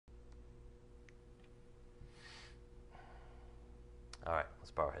All right,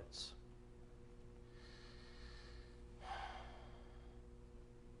 let's bow our heads.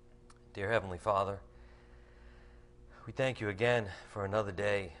 Dear Heavenly Father, we thank you again for another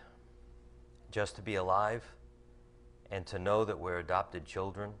day just to be alive and to know that we're adopted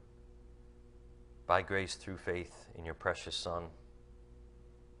children by grace through faith in your precious Son.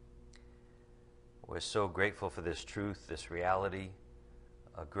 We're so grateful for this truth, this reality,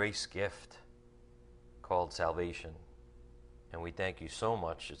 a grace gift called salvation. And we thank you so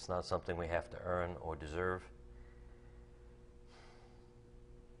much. It's not something we have to earn or deserve.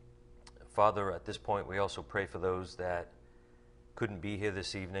 Father, at this point, we also pray for those that couldn't be here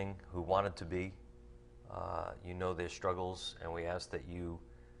this evening, who wanted to be. You know their struggles, and we ask that you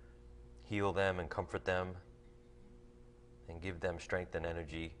heal them and comfort them and give them strength and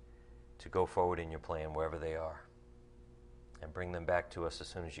energy to go forward in your plan wherever they are. And bring them back to us as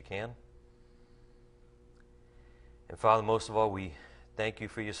soon as you can. And Father, most of all, we thank you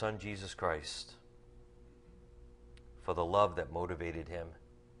for your Son, Jesus Christ, for the love that motivated him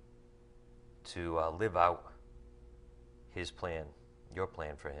to live out his plan, your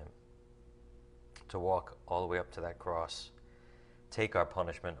plan for him, to walk all the way up to that cross, take our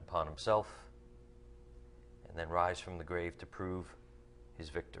punishment upon himself, and then rise from the grave to prove his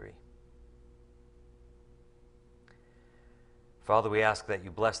victory. Father, we ask that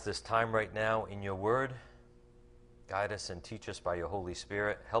you bless this time right now in your word. Guide us and teach us by your Holy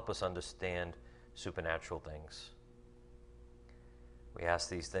Spirit. Help us understand supernatural things. We ask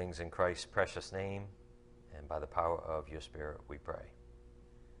these things in Christ's precious name, and by the power of your Spirit we pray.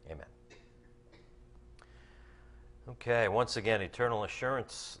 Amen. Okay, once again, eternal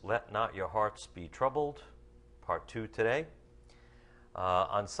assurance, let not your hearts be troubled. Part 2 today.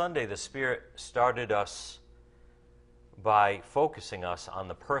 On Sunday, the Spirit started us by focusing us on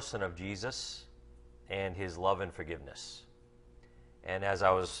the person of Jesus and his love and forgiveness. And as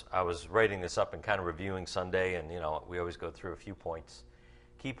I was writing this up and kind of reviewing Sunday, and we always go through a few points,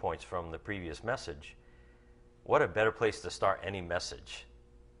 key points from the previous message. What a better place to start any message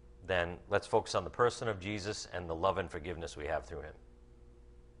than let's focus on the person of Jesus and the love and forgiveness we have through him.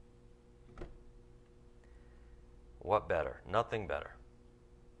 What better? Nothing better.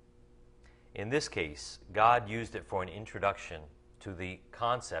 In this case, God used it for an introduction to the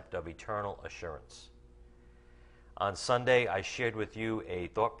concept of eternal assurance. On Sunday, I shared with you a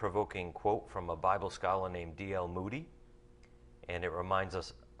thought-provoking quote from a Bible scholar named D.L. Moody, and it reminds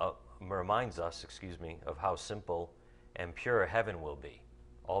us of how simple and pure heaven will be,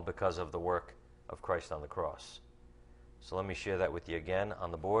 all because of the work of Christ on the cross. So let me share that with you again on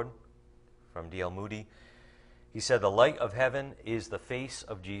the board from D.L. Moody. He said, "The light of heaven is the face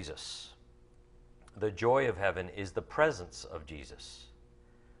of Jesus. The joy of heaven is the presence of Jesus.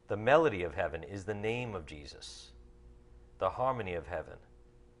 The melody of heaven is the name of Jesus. The harmony of heaven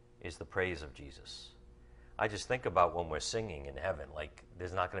is the praise of Jesus." I just think about when we're singing in heaven, like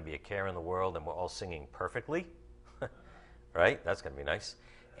there's not going to be a care in the world and we're all singing perfectly, right? That's going to be nice.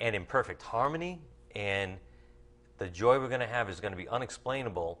 And in perfect harmony, and the joy we're going to have is going to be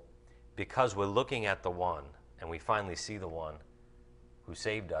unexplainable because we're looking at the one and we finally see the one who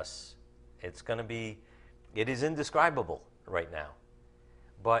saved us. It is indescribable right now,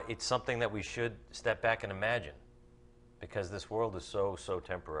 but it's something that we should step back and imagine, because this world is so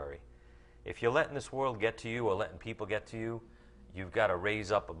temporary. If you're letting this world get to you or letting people get to you, you've got to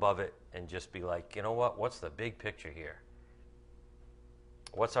raise up above it and just be like, you know what? What's the big picture here?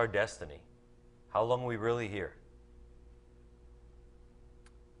 What's our destiny? How long are we really here?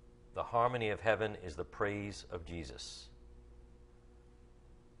 The harmony of heaven is the praise of Jesus.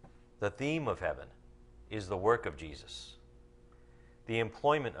 The theme of heaven is the work of Jesus. The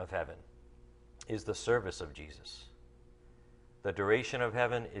employment of heaven is the service of Jesus. The duration of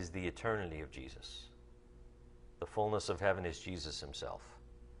heaven is the eternity of Jesus. The fullness of heaven is Jesus himself.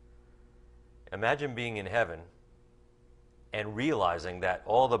 Imagine being in heaven and realizing that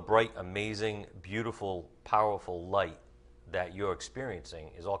all the bright, amazing, beautiful, powerful light that you're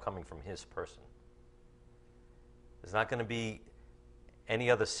experiencing is all coming from his person. There's not going to be any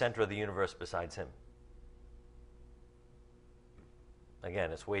other center of the universe besides him.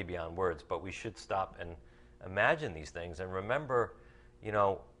 Again, it's way beyond words, but we should stop and imagine these things and remember,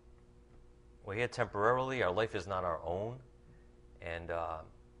 we're here temporarily. Our life is not our own. And I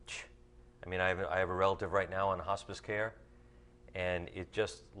have a relative right now on hospice care, and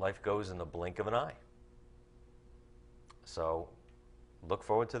life goes in the blink of an eye. So look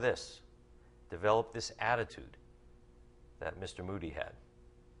forward to this. Develop this attitude that Mr. Moody had.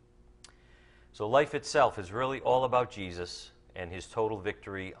 So life itself is really all about Jesus and his total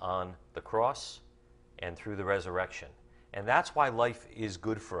victory on the cross and through the resurrection. And that's why life is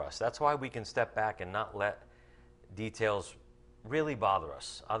good for us. That's why we can step back and not let details really bother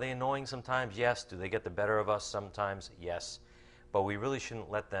us. Are they annoying sometimes? Yes. Do they get the better of us sometimes? Yes. But we really shouldn't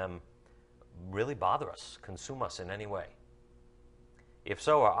let them really bother us, consume us in any way. If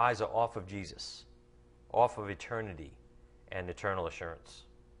so, our eyes are off of Jesus, off of eternity and eternal assurance.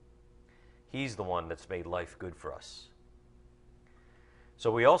 He's the one that's made life good for us.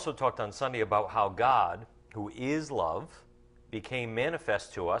 So we also talked on Sunday about how God, who is love, became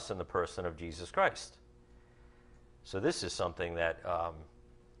manifest to us in the person of Jesus Christ. So this is something that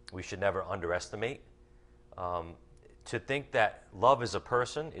we should never underestimate. To think that love is a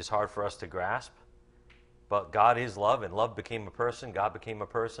person is hard for us to grasp, but God is love, and love became a person. God became a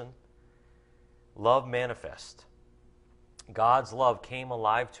person. Love manifest. God's love came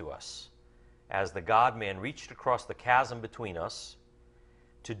alive to us as the God-man reached across the chasm between us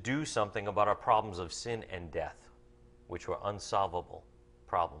to do something about our problems of sin and death, which were unsolvable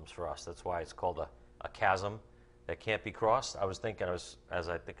problems for us. That's why it's called a chasm that can't be crossed. I was thinking,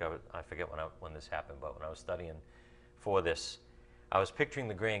 I forget when this happened, but when I was studying for this, I was picturing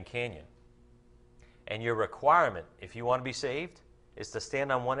the Grand Canyon. And your requirement, if you want to be saved, is to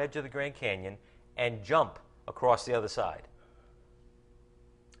stand on one edge of the Grand Canyon and jump across the other side.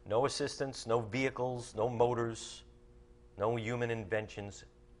 No assistance, no vehicles, no motors, no human inventions.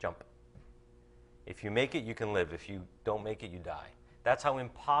 Jump. If you make it, you can live. If you don't make it, you die. That's how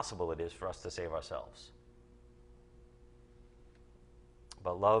impossible it is for us to save ourselves.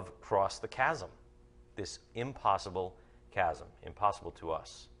 But love crossed the chasm, this impossible chasm, impossible to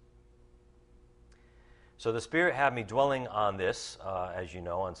us. So the Spirit had me dwelling on this, as you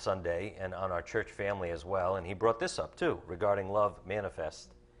know, on Sunday, and on our church family as well, and he brought this up too, regarding love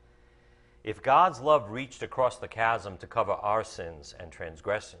manifest. If God's love reached across the chasm to cover our sins and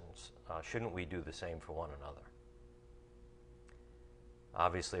transgressions, shouldn't we do the same for one another?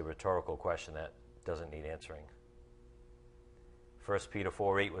 Obviously a rhetorical question that doesn't need answering. 1 Peter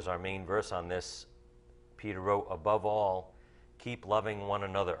 4:8 was our main verse on this. Peter wrote, above all, keep loving one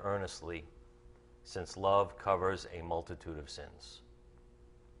another earnestly, since love covers a multitude of sins.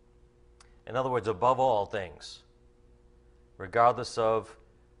 In other words, above all things, regardless of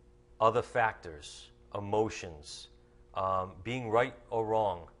other factors, emotions, being right or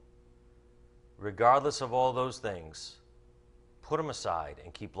wrong, regardless of all those things, put them aside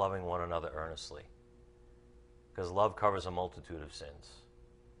and keep loving one another earnestly. Because love covers a multitude of sins.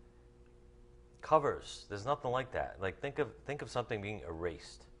 Covers. There's nothing like that. Like think of something being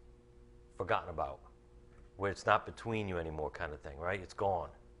erased, forgotten about, where it's not between you anymore kind of thing, right? It's gone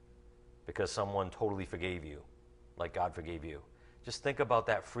because someone totally forgave you, like God forgave you. Just think about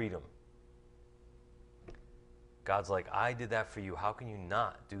that freedom. God's like, I did that for you. How can you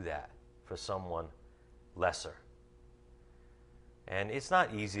not do that for someone lesser? And it's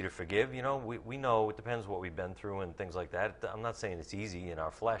not easy to forgive. You know, we know it depends what we've been through and things like that. I'm not saying it's easy in our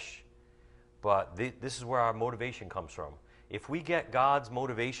flesh, but this is where our motivation comes from. If we get God's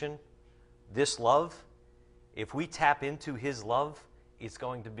motivation, this love, if we tap into his love, it's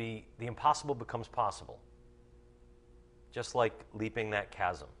going to be, the impossible becomes possible. Just like leaping that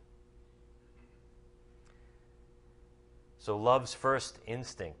chasm. So love's first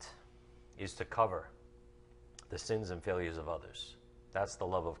instinct is to cover the sins and failures of others. That's the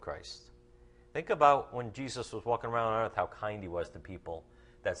love of Christ. Think about when Jesus was walking around on earth, how kind he was to people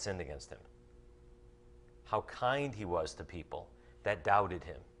that sinned against him. How kind he was to people that doubted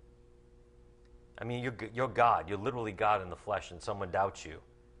him. I mean, you're God. You're literally God in the flesh, and someone doubts you.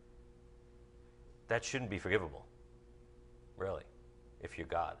 That shouldn't be forgivable, really, if you're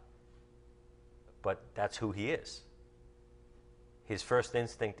God. But that's who he is. His first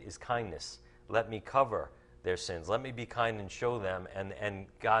instinct is kindness. Let me cover their sins. Let me be kind and show them. And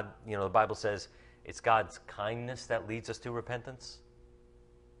God, you know, the Bible says it's God's kindness that leads us to repentance.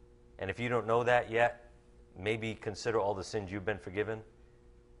 And if you don't know that yet, maybe consider all the sins you've been forgiven.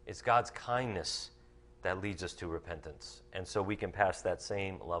 It's God's kindness that leads us to repentance. And so we can pass that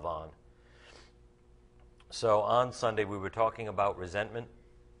same love on. So on Sunday, we were talking about resentment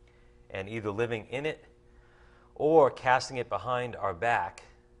and either living in it or casting it behind our back.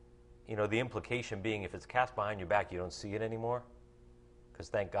 You know, the implication being if it's cast behind your back, you don't see it anymore. Because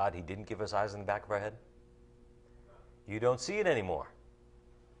thank God he didn't give us eyes in the back of our head. You don't see it anymore.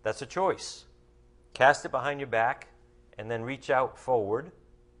 That's a choice. Cast it behind your back and then reach out forward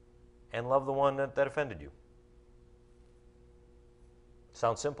and love the one that offended you.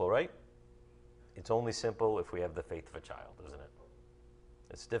 Sounds simple, right? It's only simple if we have the faith of a child, isn't it?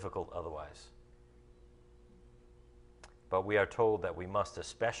 It's difficult otherwise. But we are told that we must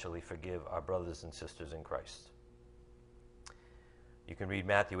especially forgive our brothers and sisters in Christ. You can read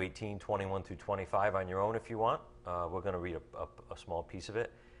Matthew 18, 21 through 25 on your own if you want. We're going to read a small piece of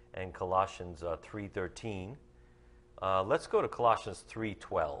it. And Colossians 3:13. Let's go to Colossians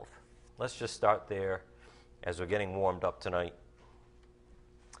 3:12. Let's just start there as we're getting warmed up tonight.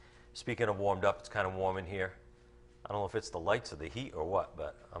 Speaking of warmed up, it's kind of warm in here. I don't know if it's the lights or the heat or what,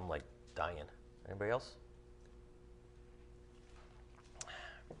 but I'm like dying. Anybody else?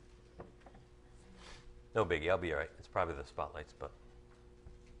 No biggie, I'll be all right. It's probably the spotlights, but.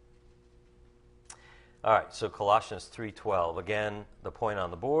 All right, so Colossians 3:12. Again, the point on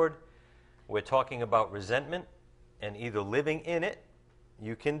the board. We're talking about resentment and either living in it.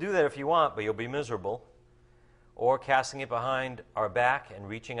 You can do that if you want, but you'll be miserable. Or casting it behind our back and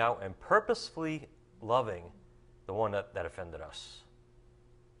reaching out and purposefully loving the one that offended us.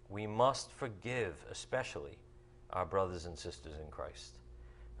 We must forgive, especially our brothers and sisters in Christ.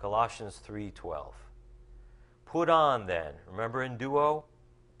 Colossians 3:12. Put on then, remember in duo,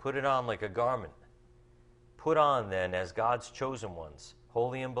 put it on like a garment. Put on then as God's chosen ones,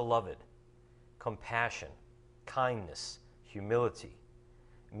 holy and beloved, compassion, kindness, humility,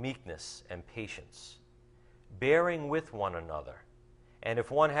 meekness, and patience, bearing with one another, and if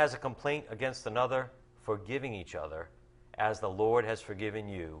one has a complaint against another, forgiving each other, as the Lord has forgiven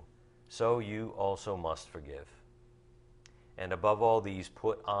you, so you also must forgive. And above all these,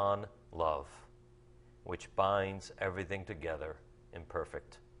 put on love, which binds everything together in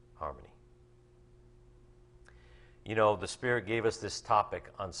perfect harmony. You know, the Spirit gave us this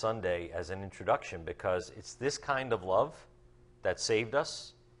topic on Sunday as an introduction because it's this kind of love that saved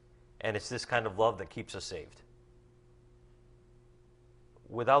us, and it's this kind of love that keeps us saved.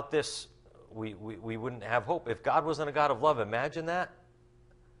 Without this, we wouldn't have hope. If God wasn't a God of love, imagine that.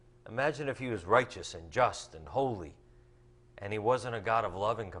 Imagine if he was righteous and just and holy, and he wasn't a God of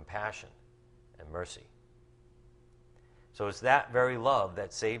love and compassion and mercy. So it's that very love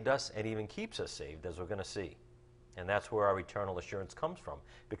that saved us and even keeps us saved, as we're going to see. And that's where our eternal assurance comes from,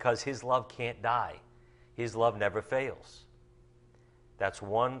 because his love can't die. His love never fails. That's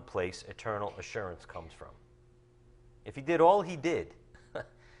one place eternal assurance comes from. If he did all he did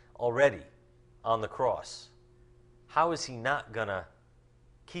already on the cross, how is he not going to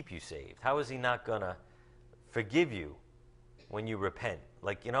keep you saved? How is he not going to forgive you when you repent?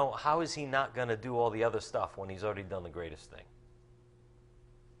 Like, you know, how is he not going to do all the other stuff when he's already done the greatest thing?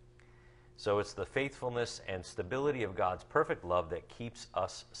 So it's the faithfulness and stability of God's perfect love that keeps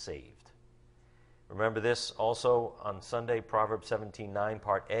us saved. Remember this also on Sunday, Proverbs 17:9,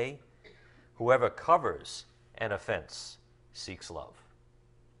 Part A. Whoever covers an offense seeks love.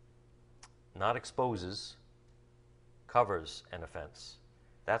 Not exposes, covers an offense.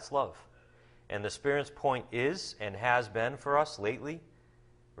 That's love. And the Spirit's point is, and has been for us lately,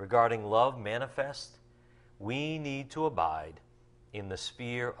 regarding love manifest, we need to abide in the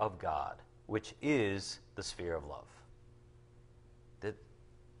sphere of God, which is the sphere of love.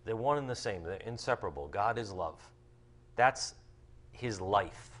 They're one and the same. They're inseparable. God is love. That's his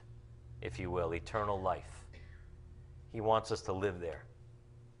life, if you will, eternal life. He wants us to live there.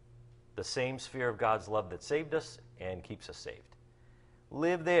 The same sphere of God's love that saved us and keeps us saved.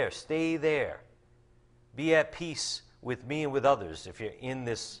 Live there. Stay there. Be at peace with me and with others. If you're in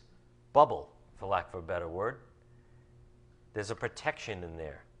this bubble, for lack of a better word, there's a protection in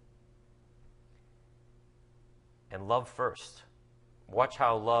there. And love first. Watch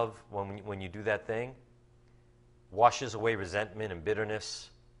how love, when you do that thing, washes away resentment and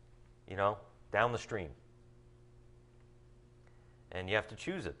bitterness, you know, down the stream. And you have to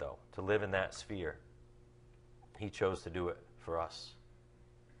choose it, though, to live in that sphere. He chose to do it for us.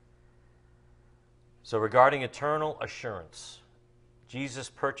 So regarding eternal assurance, Jesus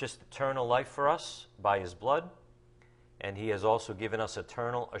purchased eternal life for us by his blood, and he has also given us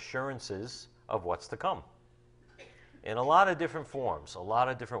eternal assurances of what's to come. In a lot of different forms, a lot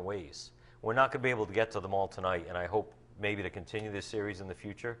of different ways. We're not going to be able to get to them all tonight, and I hope maybe to continue this series in the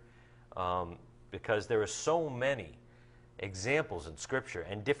future, because there are so many examples in Scripture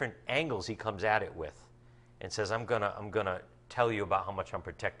and different angles he comes at it with, and says, I'm gonna tell you about how much I'm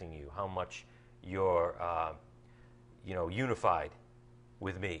protecting you, how much you're unified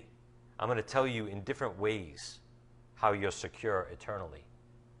with me. I'm going to tell you in different ways how you're secure eternally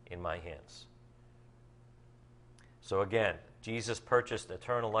in my hands. So again, Jesus purchased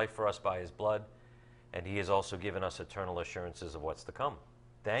eternal life for us by his blood, and he has also given us eternal assurances of what's to come.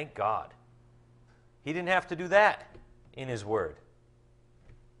 Thank God. He didn't have to do that in his word.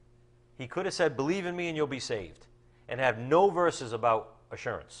 He could have said, believe in me and you'll be saved, and have no verses about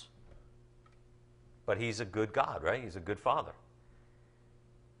assurance. But he's a good God, right? He's a good Father.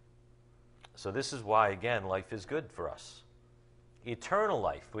 So this is why, again, life is good for us. Eternal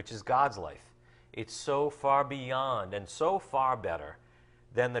life, which is God's life, it's so far beyond and so far better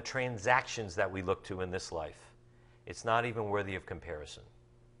than the transactions that we look to in this life. It's not even worthy of comparison.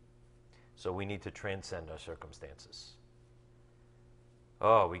 So we need to transcend our circumstances.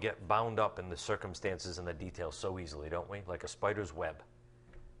 Oh, we get bound up in the circumstances and the details so easily, don't we? Like a spider's web.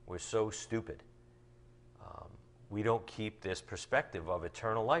 We're so stupid. We don't keep this perspective of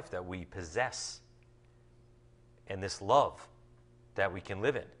eternal life that we possess and this love that we can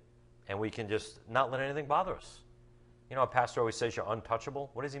live in. And we can just not let anything bother us. You know, a pastor always says you're untouchable.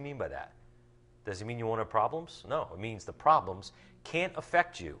 What does he mean by that? Does he mean you won't have problems? No, it means the problems can't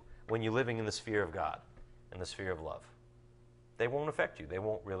affect you when you're living in the sphere of God, in the sphere of love. They won't affect you. They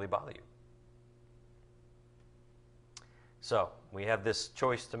won't really bother you. So, we have this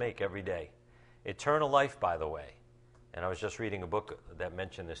choice to make every day. Eternal life, by the way, and I was just reading a book that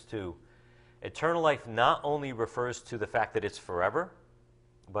mentioned this too. Eternal life not only refers to the fact that it's forever,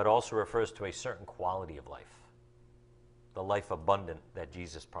 but also refers to a certain quality of life. The life abundant that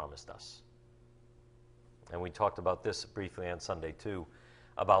Jesus promised us. And we talked about this briefly on Sunday too,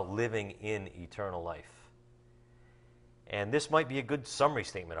 about living in eternal life. And this might be a good summary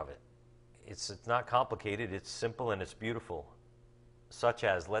statement of it. It's not complicated, it's simple and it's beautiful. Such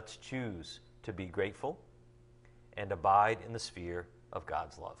as, let's choose to be grateful and abide in the sphere of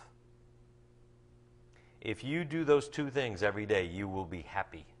God's love. If you do those two things every day, you will be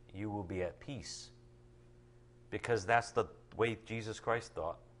happy. You will be at peace. Because that's the way Jesus Christ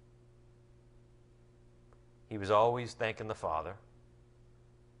thought. He was always thanking the Father.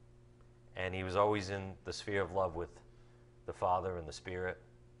 And he was always in the sphere of love with the Father and the Spirit.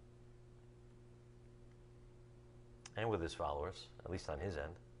 And with his followers, at least on his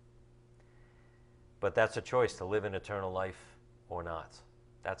end. But that's a choice, to live in eternal life or not.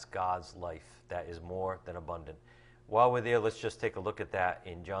 That's God's life. That is more than abundant. While we're there, let's just take a look at that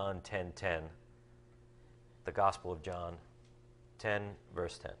in John 10:10. The Gospel of John 10,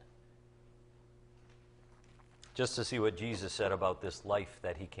 verse 10. Just to see what Jesus said about this life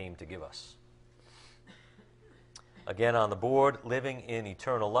that he came to give us. Again on the board, living in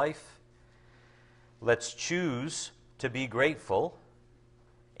eternal life. Let's choose to be grateful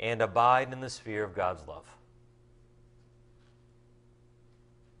and abide in the sphere of God's love.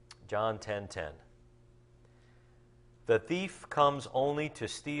 John 10:10. The thief comes only to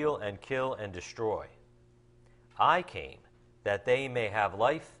steal and kill and destroy. I came that they may have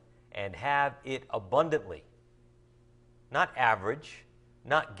life and have it abundantly. Not average,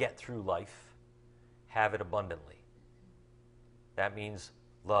 not get through life. Have it abundantly. That means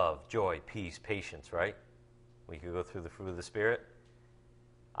love, joy, peace, patience, right? We could go through the fruit of the Spirit.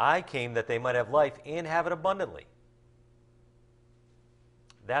 I came that they might have life and have it abundantly.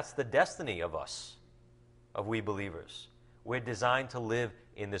 That's the destiny of us, of we believers. We're designed to live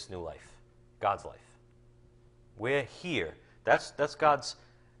in this new life, God's life. We're here. That's God's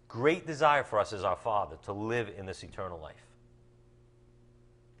great desire for us as our Father, to live in this eternal life.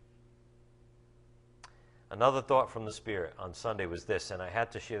 Another thought from the Spirit on Sunday was this, and I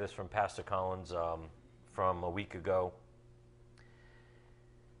had to share this from Pastor Collins from a week ago,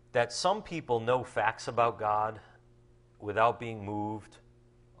 that some people know facts about God without being moved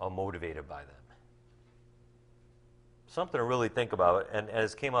or motivated by them. Something to really think about, and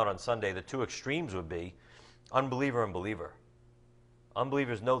as came out on Sunday, the two extremes would be unbeliever and believer.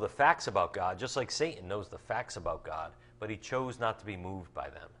 Unbelievers know the facts about God, just like Satan knows the facts about God, but he chose not to be moved by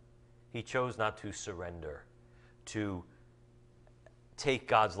them. He chose not to surrender, to take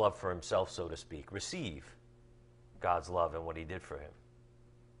God's love for himself, so to speak, receive God's love and what he did for him.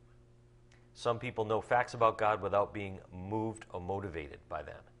 Some people know facts about God without being moved or motivated by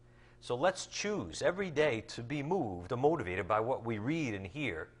them. So let's choose every day to be moved or motivated by what we read and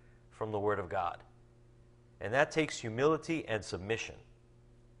hear from the Word of God. And that takes humility and submission.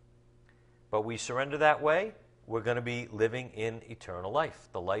 But we surrender that way, we're going to be living in eternal life,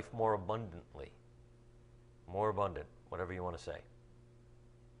 the life more abundantly. More abundant, whatever you want to say.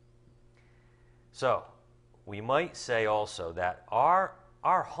 So, we might say also that our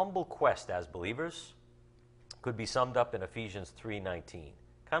humble quest as believers could be summed up in Ephesians 3:19.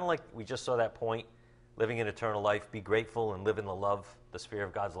 Kind of like we just saw that point, living in eternal life, be grateful and live in the love, the sphere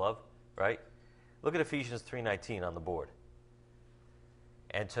of God's love, right? Look at Ephesians 3:19 on the board.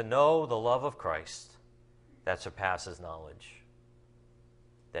 And to know the love of Christ that surpasses knowledge,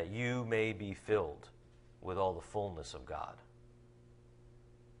 that you may be filled with all the fullness of God.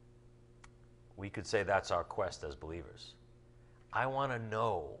 We could say that's our quest as believers. I want to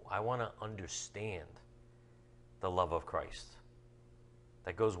know, I want to understand the love of Christ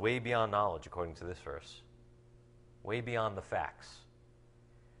that goes way beyond knowledge, according to this verse. way beyond the facts.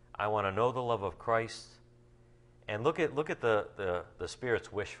 I want to know the love of Christ. And look at the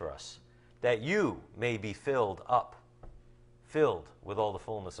Spirit's wish for us, that you may be filled with all the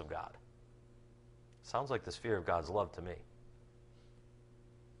fullness of God. Sounds like the sphere of God's love to me.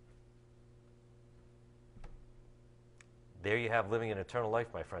 There you have living in eternal life,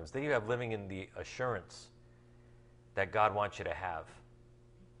 my friends. There you have living in the assurance that God wants you to have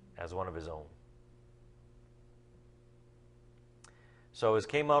as one of his own. So as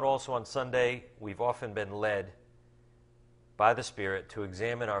came out also on Sunday, we've often been led by the Spirit to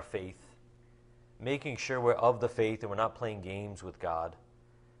examine our faith, making sure we're of the faith and we're not playing games with God.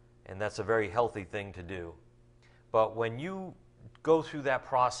 And that's a very healthy thing to do. But when you go through that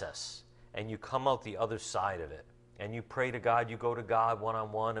process and you come out the other side of it, and you pray to God, you go to God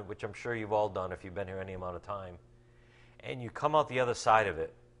one-on-one, which I'm sure you've all done if you've been here any amount of time, and you come out the other side of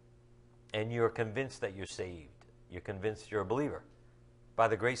it, and you're convinced that you're saved. You're convinced you're a believer by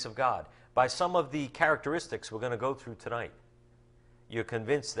the grace of God. By some of the characteristics we're going to go through tonight, you're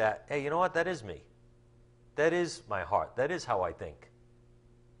convinced that, hey, you know what, that is me. That is my heart. That is how I think.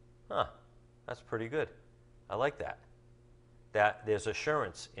 Huh, that's pretty good. I like that. That there's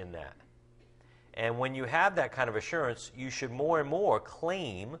assurance in that. And when you have that kind of assurance, you should more and more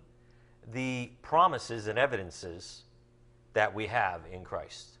claim the promises and evidences that we have in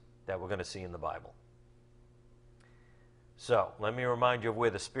Christ, that we're going to see in the Bible. So, let me remind you of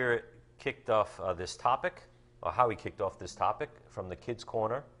where the Spirit kicked off this topic, or how he kicked off this topic, from the Kids'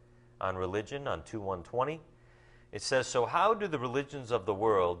 Corner on religion on 2:120. It says, so how do the religions of the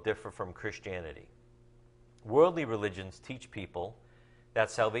world differ from Christianity? Worldly religions teach people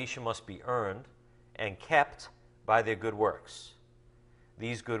that salvation must be earned and kept by their good works.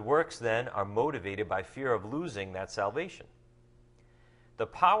 These good works, then, are motivated by fear of losing that salvation. The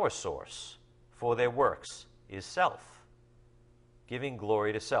power source for their works is self, giving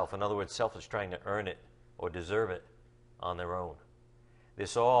glory to self. In other words, self is trying to earn it or deserve it on their own.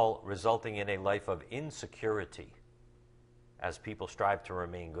 This all resulting in a life of insecurity as people strive to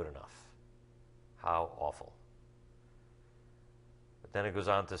remain good enough. How awful. But then it goes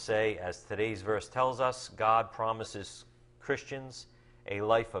on to say, as today's verse tells us, God promises Christians a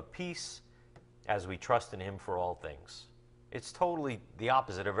life of peace as we trust in him for all things. It's totally the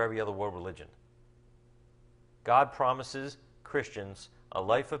opposite of every other world religion. God promises Christians a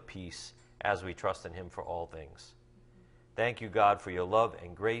life of peace as we trust in him for all things. Thank you, God, for your love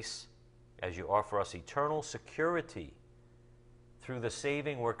and grace as you offer us eternal security through the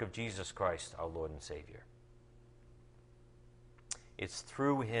saving work of Jesus Christ, our Lord and Savior. It's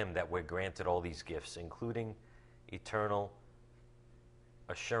through him that we're granted all these gifts, including eternal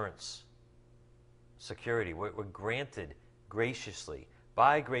assurance, security. We're granted graciously,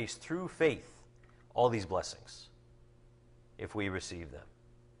 by grace, through faith, all these blessings, if we receive them.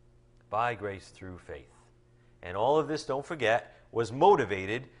 By grace, through faith. And all of this, don't forget, was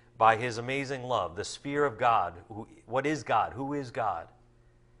motivated by his amazing love, the sphere of God. What is God? Who is God?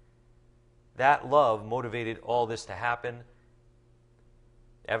 That love motivated all this to happen.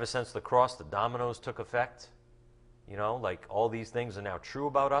 Ever since the cross, the dominoes took effect. You know, like all these things are now true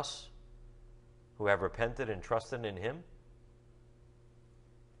about us who have repented and trusted in him.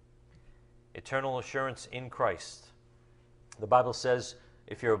 Eternal assurance in Christ. The Bible says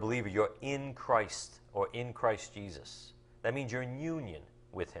if you're a believer, you're in Christ or in Christ Jesus. That means you're in union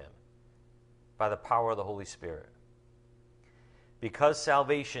with him by the power of the Holy Spirit. Because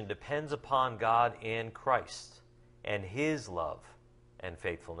salvation depends upon God and Christ and his love and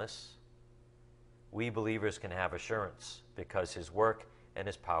faithfulness, we believers can have assurance because his work and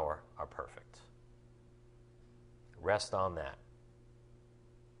his power are perfect. Rest on that.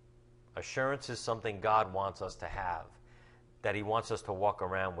 Assurance is something God wants us to have, that he wants us to walk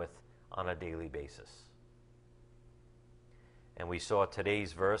around with on a daily basis. And we saw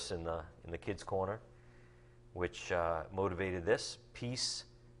today's verse in the Kids' Corner, which motivated this. Peace,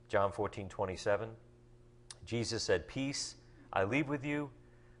 John 14:27. Jesus said, peace I leave with you,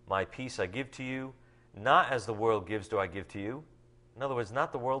 my peace I give to you. Not as the world gives do I give to you. In other words,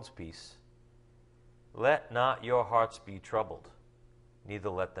 not the world's peace. Let not your hearts be troubled, neither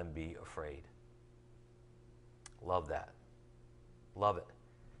let them be afraid. Love that. Love it.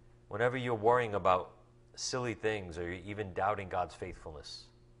 Whenever you're worrying about silly things or you're even doubting God's faithfulness,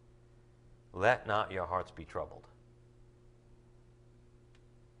 let not your hearts be troubled.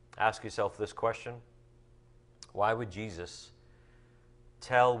 Ask yourself this question. Why would Jesus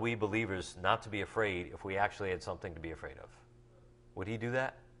tell we believers not to be afraid if we actually had something to be afraid of? Would he do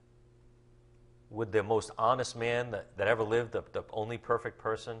that? Would the most honest man that ever lived, the only perfect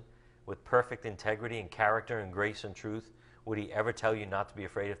person, with perfect integrity and character and grace and truth, would he ever tell you not to be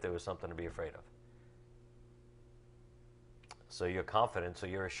afraid if there was something to be afraid of? So your confidence or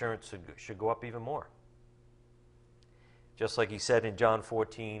your assurance should go up even more. Just like he said in John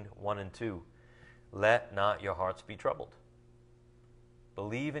 14, 1 and 2, let not your hearts be troubled.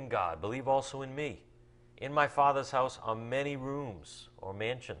 Believe in God. Believe also in me. In my Father's house are many rooms or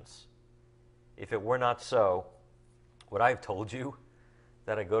mansions. If it were not so, would I have told you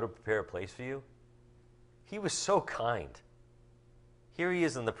that I go to prepare a place for you? He was so kind. Here he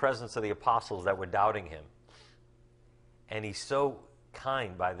is in the presence of the apostles that were doubting him. And he's so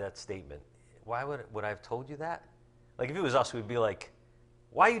kind by that statement. Why would I have told you that? Like if it was us, we'd be like,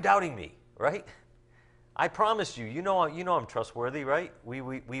 why are you doubting me, right? I promised you, you know I'm trustworthy, right? We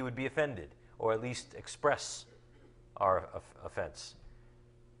would be offended, or at least express our offense.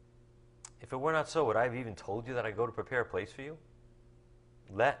 If it were not so, would I have even told you that I go to prepare a place for you?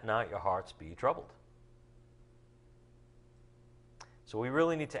 Let not your hearts be troubled. So we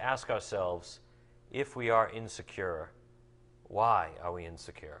really need to ask ourselves, if we are insecure, why are we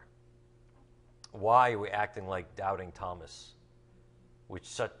insecure? Why are we acting like doubting Thomas? With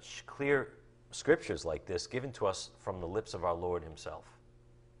such clear scriptures like this given to us from the lips of our Lord himself.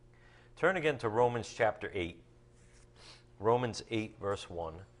 Turn again to Romans chapter 8. Romans 8, verse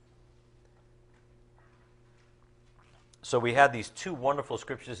 1. So we had these two wonderful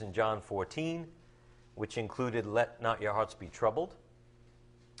scriptures in John 14, which included, let not your hearts be troubled.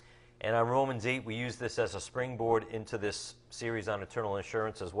 And on Romans 8, we use this as a springboard into this series on eternal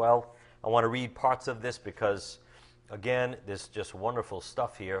assurance as well. I want to read parts of this because, again, there's just wonderful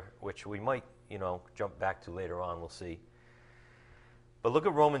stuff here, which we might, jump back to later on. We'll see. But look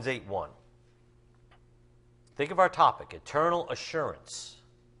at Romans 8:1. Think of our topic, eternal assurance.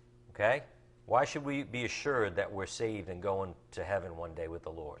 Okay? Why should we be assured that we're saved and going to heaven one day with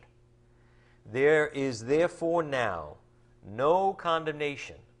the Lord? There is therefore now no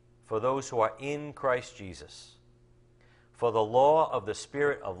condemnation for those who are in Christ Jesus. For the law of the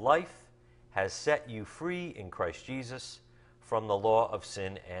Spirit of life has set you free in Christ Jesus from the law of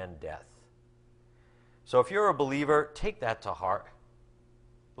sin and death. So if you're a believer, take that to heart.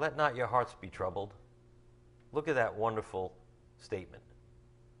 Let not your hearts be troubled. Look at that wonderful statement.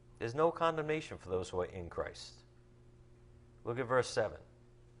 There's no condemnation for those who are in Christ. Look at verse 7.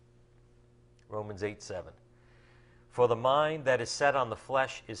 Romans 8:7. For the mind that is set on the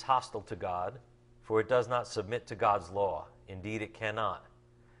flesh is hostile to God, for it does not submit to God's law. Indeed, it cannot.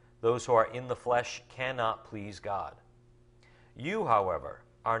 Those who are in the flesh cannot please God. You, however,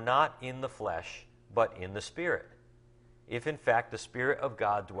 are not in the flesh, but in the Spirit, if in fact the Spirit of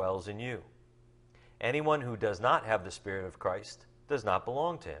God dwells in you. Anyone who does not have the Spirit of Christ does not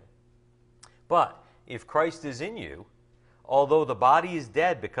belong to him. But if Christ is in you, although the body is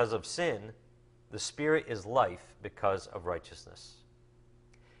dead because of sin, the Spirit is life because of righteousness.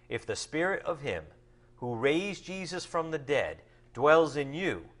 If the Spirit of him who raised Jesus from the dead dwells in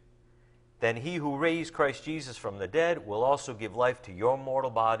you, then he who raised Christ Jesus from the dead will also give life to your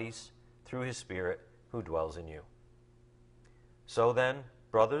mortal bodies through his Spirit who dwells in you. So then,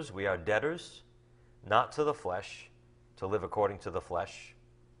 brothers, we are debtors, not to the flesh, to live according to the flesh.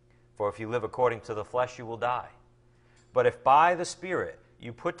 For if you live according to the flesh, you will die. But if by the Spirit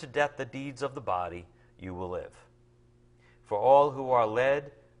you put to death the deeds of the body, you will live. For all who are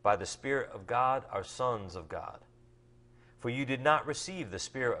led by the Spirit of God are sons of God. For you did not receive the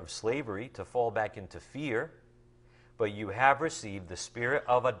spirit of slavery to fall back into fear, but you have received the Spirit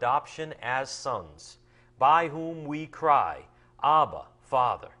of adoption as sons, by whom we cry, Abba,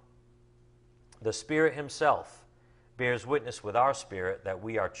 Father. The Spirit himself bears witness with our spirit that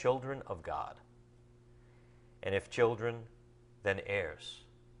we are children of God. And if children, then heirs,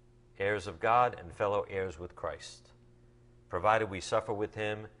 heirs of God and fellow heirs with Christ, provided we suffer with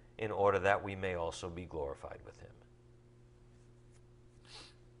him in order that we may also be glorified with him.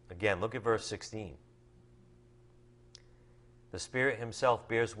 Again, look at verse 16. The Spirit himself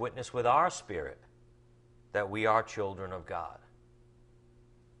bears witness with our spirit that we are children of God.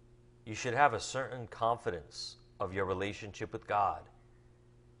 You should have a certain confidence of your relationship with God.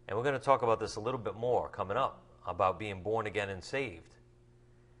 And we're going to talk about this a little bit more coming up, about being born again and saved.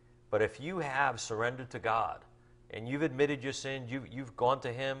 But if you have surrendered to God and you've admitted your sin, you've gone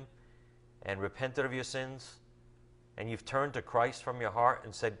to him and repented of your sins, and you've turned to Christ from your heart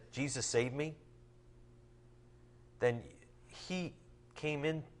and said, Jesus, save me, then he came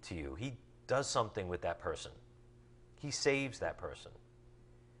into you. He does something with that person. He saves that person.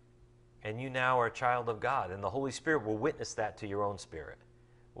 And you now are a child of God, and the Holy Spirit will witness that to your own spirit,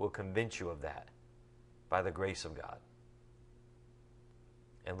 will convince you of that by the grace of God.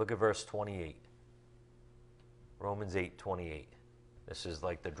 And look at verse 28. Romans 8:28. This is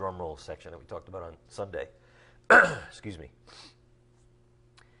like the drum roll section that we talked about on Sunday. Excuse me.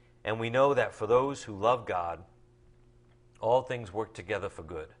 And we know that for those who love God, all things work together for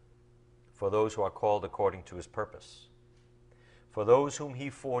good, for those who are called according to his purpose. For those whom he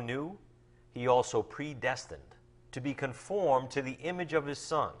foreknew, he also predestined to be conformed to the image of his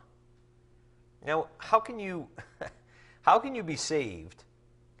Son. Now, how can you be saved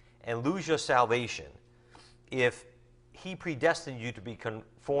and lose your salvation if he predestined you to be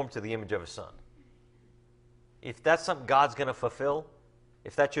conformed to the image of his Son? If that's something God's going to fulfill,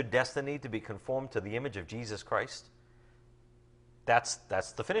 if that's your destiny to be conformed to the image of Jesus Christ, that's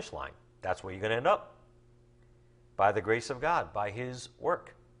the finish line. That's where you're going to end up. By the grace of God, by his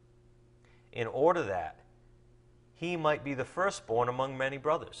work. In order that he might be the firstborn among many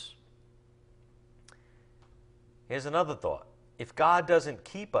brothers. Here's another thought. If God doesn't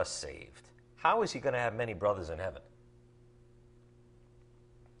keep us saved, how is he going to have many brothers in heaven?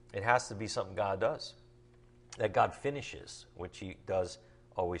 It has to be something God does. That God finishes, which he does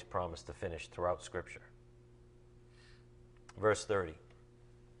always promise to finish throughout Scripture. Verse 30.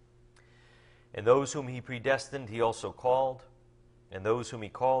 And those whom he predestined, he also called. And those whom he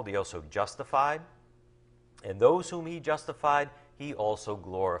called, he also justified. And those whom he justified, he also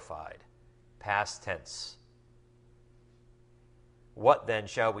glorified. Past tense. What then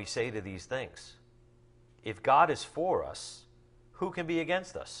shall we say to these things? If God is for us, who can be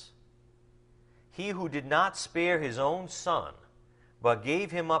against us? He who did not spare his own Son, but gave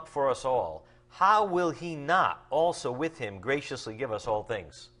him up for us all, how will he not also with him graciously give us all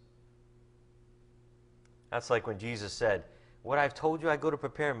things? That's like when Jesus said, what I've told you, I go to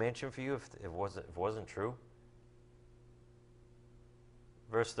prepare a mansion for you, if it wasn't true.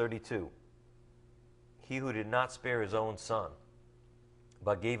 Verse 32. He who did not spare his own Son,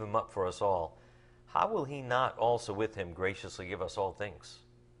 but gave him up for us all, how will he not also with him graciously give us all things?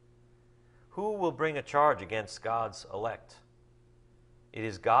 Who will bring a charge against God's elect? It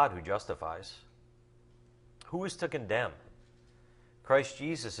is God who justifies. Who is to condemn? Christ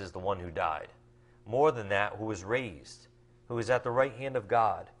Jesus is the one who died. More than that, who was raised, who is at the right hand of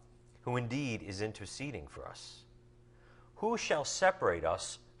God, who indeed is interceding for us. Who shall separate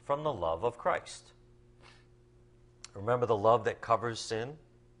us from the love of Christ? Remember the love that covers sin?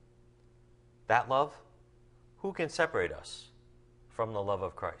 That love? Who can separate us from the love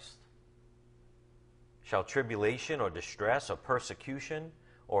of Christ? Shall tribulation or distress or persecution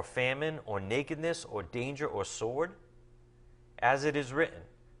or famine or nakedness or danger or sword? As it is written,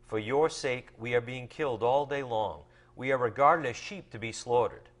 for your sake we are being killed all day long. We are regarded as sheep to be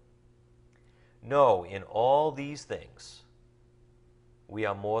slaughtered. No, in all these things we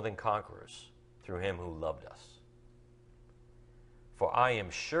are more than conquerors through him who loved us. For I am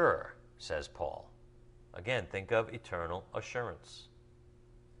sure, says Paul. Again, think of eternal assurance.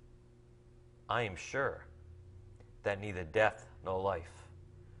 I am sure that neither death nor life,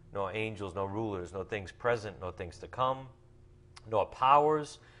 nor angels, nor rulers, nor things present, nor things to come, nor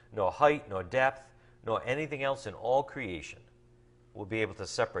powers, nor height, nor depth, nor anything else in all creation will be able to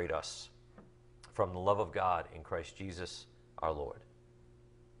separate us from the love of God in Christ Jesus our Lord.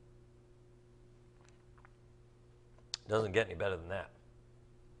 Doesn't get any better than that.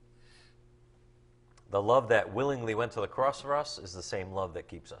 The love that willingly went to the cross for us is the same love that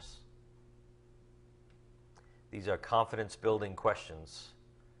keeps us. These are confidence-building questions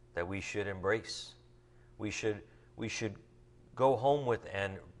that we should embrace. We should go home with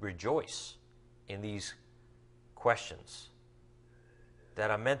and rejoice in these questions that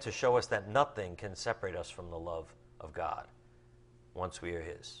are meant to show us that nothing can separate us from the love of God once we are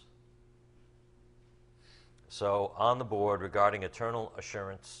his. So, on the board regarding eternal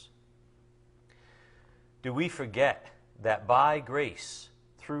assurance, do we forget that by grace,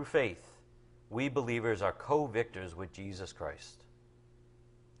 through faith, we believers are co-victors with Jesus Christ,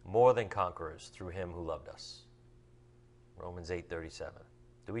 more than conquerors through him who loved us? Romans 8:37.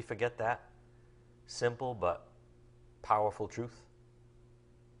 Do we forget that simple but powerful truth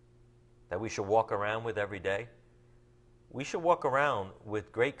that we should walk around with every day? We should walk around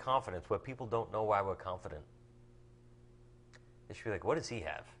with great confidence where people don't know why we're confident. They should be like, what does he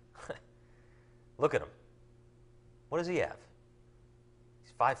have? Look at him. What does he have?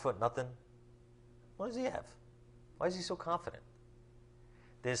 He's 5 foot nothing. What does he have? Why is he so confident?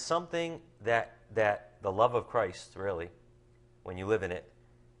 There's something that the love of Christ, really, when you live in it,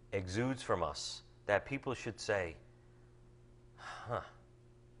 exudes from us that people should say, huh.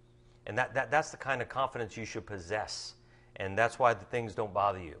 And that's the kind of confidence you should possess. And that's why the things don't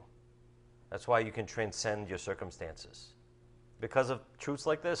bother you. That's why you can transcend your circumstances. because of truths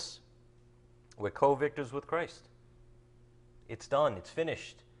like this. We're co-victors with Christ. It's done. It's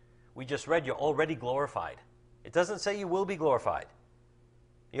finished. We just read you're already glorified. It doesn't say you will be glorified.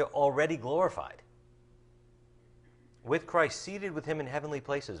 You're already glorified. With Christ, seated with him in heavenly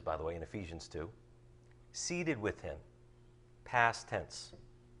places, by the way, in Ephesians 2. Seated with him. Past tense.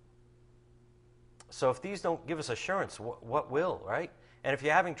 So if these don't give us assurance, what will, right? And if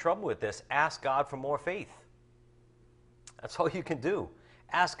you're having trouble with this, ask God for more faith. That's all you can do.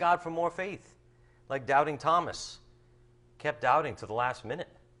 Ask God for more faith. Like doubting Thomas. Kept doubting to the last minute.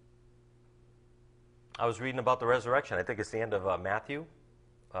 I was reading about the resurrection. I think it's the end of Matthew.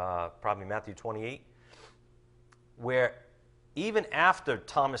 Probably Matthew 28. Where even after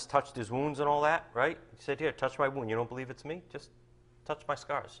Thomas touched his wounds and all that, right? He said, here, touch my wound. You don't believe it's me? Just touch my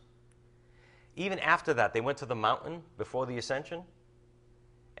scars. Even after that, they went to the mountain before the ascension.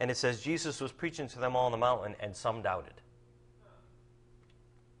 And it says Jesus was preaching to them all on the mountain, and some doubted.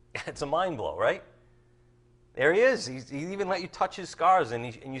 It's a mind blow, right? There he is. He even let you touch his scars,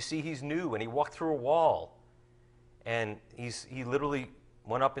 and you see he's new, and he walked through a wall. And he literally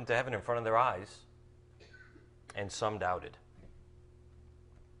went up into heaven in front of their eyes, and some doubted.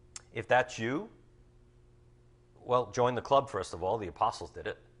 If that's you, well, join the club, first of all. The apostles did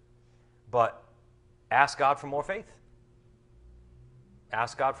it. But ask God for more faith.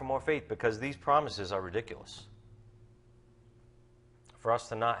 Ask God for more faith, because these promises are ridiculous. For us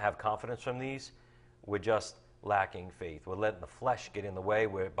to not have confidence from these, we're just lacking faith. We're letting the flesh get in the way.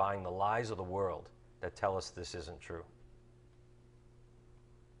 We're buying the lies of the world that tell us this isn't true.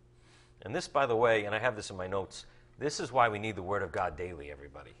 And this, by the way, and I have this in my notes, this is why we need the Word of God daily,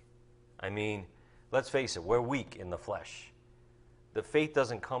 everybody. I mean, let's face it, we're weak in the flesh. The faith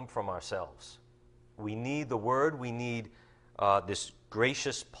doesn't come from ourselves. We need the Word. We need this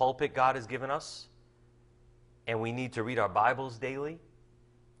gracious pulpit God has given us. And we need to read our Bibles daily.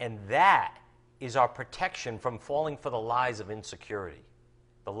 And that is our protection from falling for the lies of insecurity.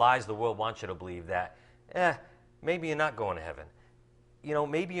 The lies the world wants you to believe that, maybe you're not going to heaven. You know,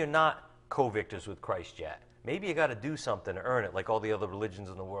 maybe you're not co-victors with Christ yet. Maybe you got to do something to earn it, like all the other religions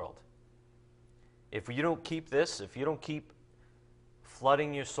in the world. If you don't keep this, if you don't keep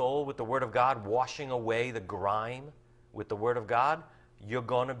flooding your soul with the Word of God, washing away the grime with the Word of God, you're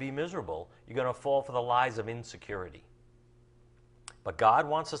going to be miserable. You're going to fall for the lies of insecurity. But God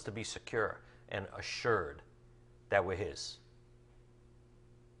wants us to be secure and assured that we're His.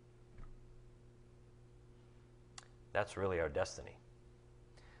 That's really our destiny.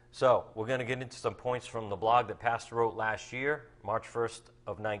 So we're going to get into some points from the blog that Pastor wrote last year, March 1st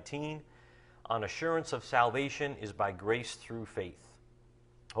of 19, on assurance of salvation is by grace through faith.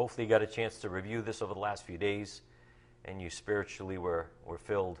 Hopefully you got a chance to review this over the last few days, and you spiritually were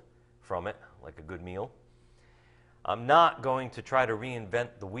filled from it like a good meal. I'm not going to try to reinvent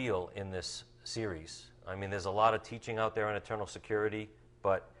the wheel in this series. I mean, there's a lot of teaching out there on eternal security,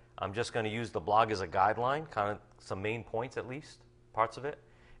 but I'm just going to use the blog as a guideline, kind of some main points at least, parts of it,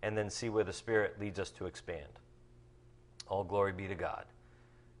 and then see where the Spirit leads us to expand. All glory be to God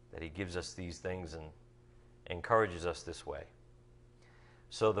that He gives us these things and encourages us this way.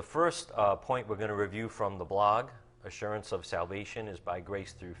 So the first point we're going to review from the blog, assurance of salvation is by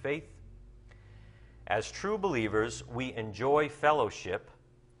grace through faith. As true believers, we enjoy fellowship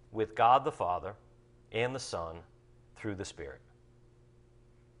with God the Father and the Son through the Spirit.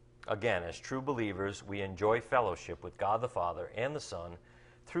 Again, as true believers, we enjoy fellowship with God the Father and the Son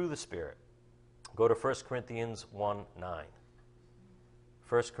through the Spirit. Go to 1 Corinthians 1:9.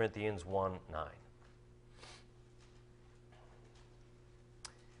 1 Corinthians 1:9.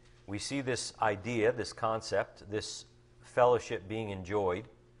 We see this idea, this concept, this fellowship being enjoyed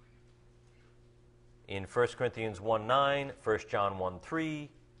in 1 Corinthians 1:9, 1 John 1:3,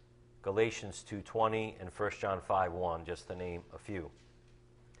 Galatians 2:20, and 1 John 5:1, just to name a few.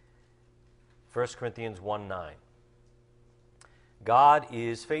 1 Corinthians 1:9. God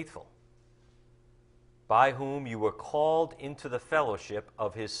is faithful, by whom you were called into the fellowship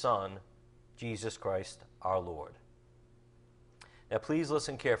of His Son, Jesus Christ our Lord. Now please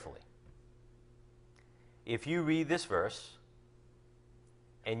listen carefully. If you read this verse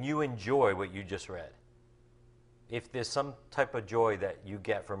and you enjoy what you just read, if there's some type of joy that you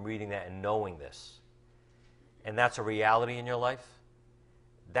get from reading that and knowing this, and that's a reality in your life,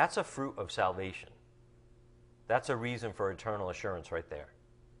 that's a fruit of salvation. That's a reason for eternal assurance right there.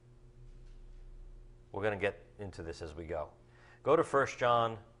 We're going to get into this as we go. Go to 1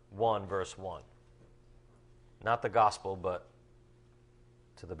 John 1, verse 1. Not the gospel, but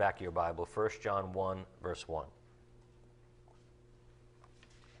to the back of your Bible. 1 John 1, verse 1.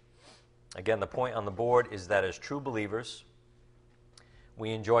 Again, the point on the board is that as true believers,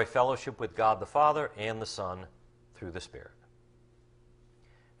 we enjoy fellowship with God the Father and the Son through the Spirit.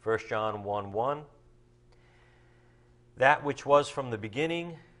 1 John 1:1, that which was from the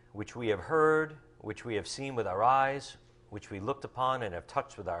beginning, which we have heard, which we have seen with our eyes, which we looked upon and have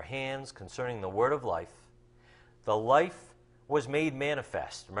touched with our hands concerning the word of life. The life was made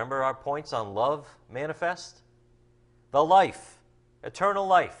manifest. Remember our points on love manifest? The life, eternal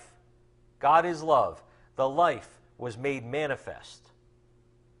life. God is love. The life was made manifest.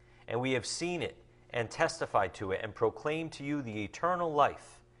 And we have seen it and testified to it and proclaimed to you the eternal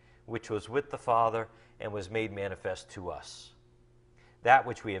life which was with the Father and was made manifest to us. That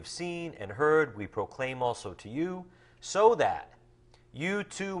which we have seen and heard we proclaim also to you, so that you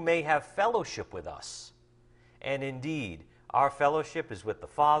too may have fellowship with us. And indeed, our fellowship is with the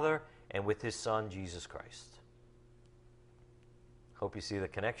Father and with his Son, Jesus Christ. Hope you see the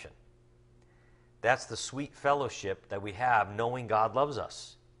connection. That's the sweet fellowship that we have, knowing God loves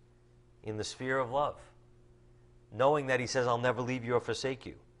us in the sphere of love. Knowing that he says, I'll never leave you or forsake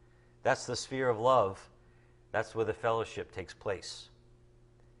you. That's the sphere of love. That's where the fellowship takes place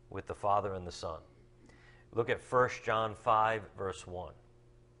with the Father and the Son. Look at 1 John 5, verse 1.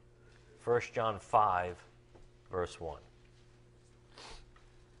 1 John 5, verse 1.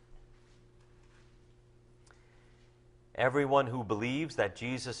 Everyone who believes that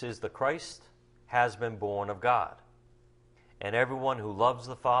Jesus is the Christ has been born of God. And everyone who loves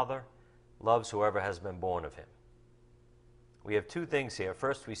the Father loves whoever has been born of him. We have two things here.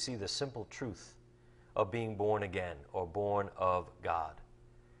 First, we see the simple truth of being born again or born of God.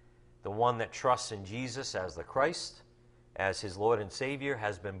 The one that trusts in Jesus as the Christ, as his Lord and Savior,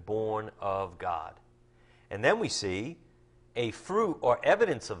 has been born of God. And then we see a fruit or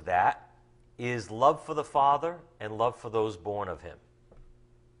evidence of that is love for the Father and love for those born of him.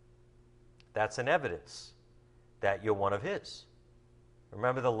 That's an evidence that you're one of his.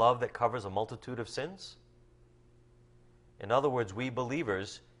 Remember the love that covers a multitude of sins? In other words, we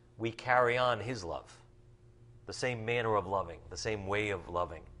believers, we carry on his love. The same manner of loving, the same way of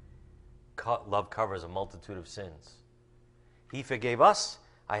loving. Love covers a multitude of sins. He forgave us,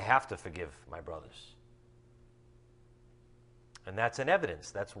 I have to forgive my brothers. And that's an evidence.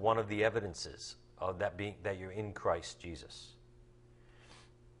 That's one of the evidences of that you're in Christ Jesus.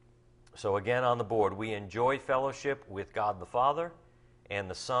 So again on the board, we enjoy fellowship with God the Father and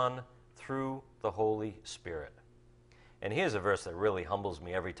the Son through the Holy Spirit. And here's a verse that really humbles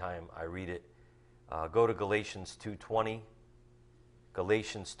me every time I read it. Go to Galatians 2:20.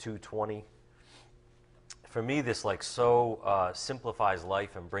 Galatians 2:20. For me, this so simplifies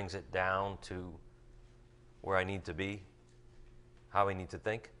life and brings it down to where I need to be, how I need to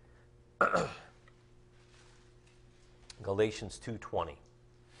think. Galatians 2:20.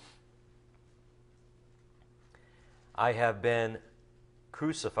 I have been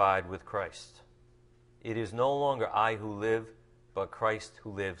crucified with Christ. It is no longer I who live, but Christ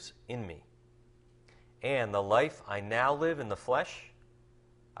who lives in me. And the life I now live in the flesh,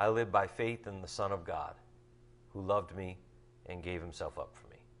 I live by faith in the Son of God, who loved me and gave himself up for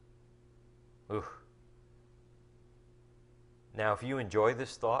me. Ooh. Now, if you enjoy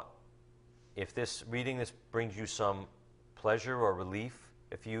this thought, if reading this brings you some pleasure or relief,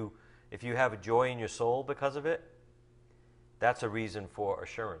 if you have a joy in your soul because of it, that's a reason for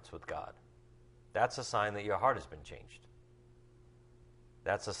assurance with God. That's a sign that your heart has been changed.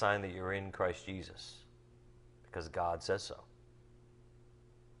 That's a sign that you're in Christ Jesus, because God says so.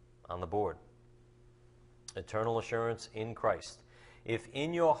 On the board. Eternal assurance in Christ. If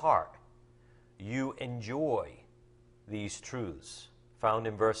in your heart you enjoy these truths found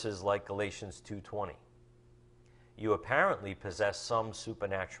in verses like Galatians 2:20, you apparently possess some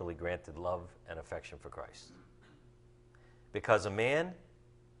supernaturally granted love and affection for Christ. Because a man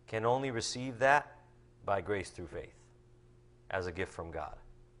can only receive that by grace through faith as a gift from God.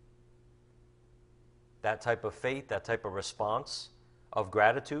 That type of faith, that type of response of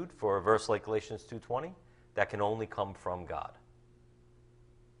gratitude for a verse like Galatians 2:20, that can only come from God.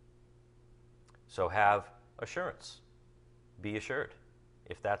 So have assurance. Be assured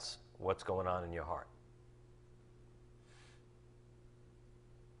if that's what's going on in your heart.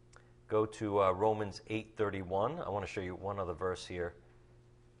 Go to Romans 8:31. I want to show you one other verse here.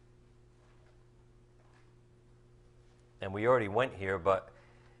 And we already went here, but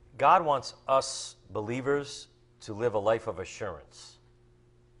God wants us believers to live a life of assurance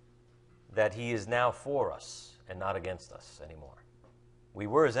that he is now for us and not against us anymore. We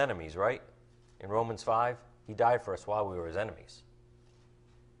were his enemies, right? In Romans 5, he died for us while we were his enemies.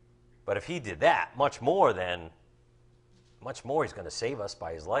 But if he did that, much more he's going to save us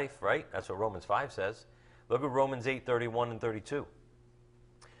by his life, right? That's what Romans 5 says. Look at Romans 8:31 and 32.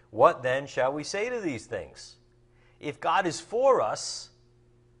 What then shall we say to these things? If God is for us,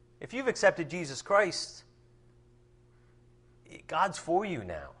 if you've accepted Jesus Christ, God's for you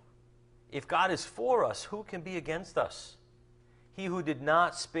now. If God is for us, who can be against us? He who did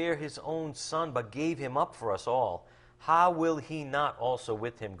not spare his own Son, but gave him up for us all, how will he not also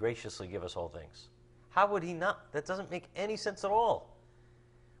with him graciously give us all things? How would he not? That doesn't make any sense at all.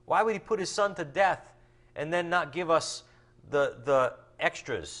 Why would he put his Son to death and then not give us the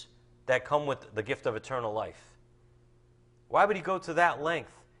extras that come with the gift of eternal life? Why would he go to that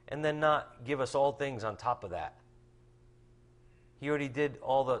length and then not give us all things on top of that? He already did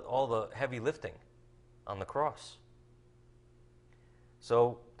all the heavy lifting on the cross.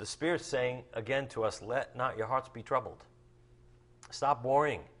 So the Spirit's saying again to us, let not your hearts be troubled. Stop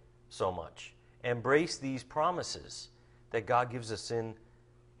worrying so much. Embrace these promises that God gives us in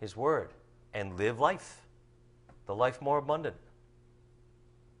His Word and live life, the life more abundant.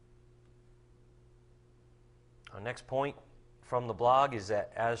 Our next point from the blog is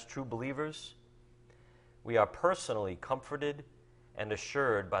that as true believers, we are personally comforted and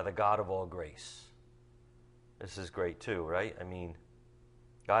assured by the God of all grace. This is great too, right? I mean,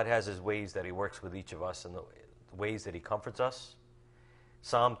 God has His ways that He works with each of us and the ways that He comforts us.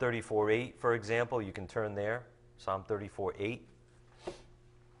 Psalm 34:8, for example, you can turn there. Psalm 34:8.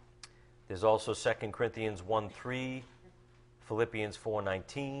 There's also 2 Corinthians 1:3, Philippians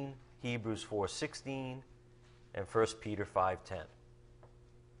 4:19, Hebrews 4:16, and 1 Peter 5:10.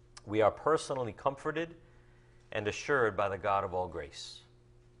 We are personally comforted and assured by the God of all grace.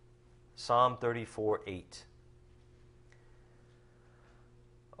 Psalm 34:8.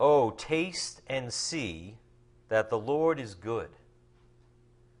 Oh, taste and see that the Lord is good.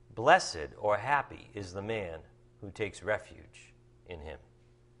 Blessed or happy is the man who takes refuge in Him.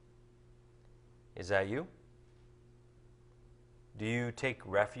 Is that you? Do you take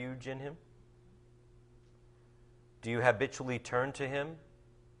refuge in Him? Do you habitually turn to Him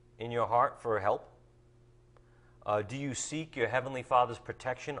in your heart for help? Do you seek your Heavenly Father's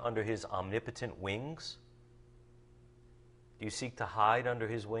protection under His omnipotent wings? Do you seek to hide under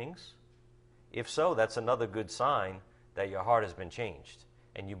His wings? If so, that's another good sign that your heart has been changed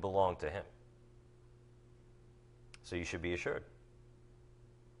and you belong to Him. So you should be assured.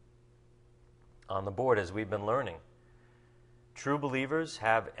 On the board, as we've been learning, true believers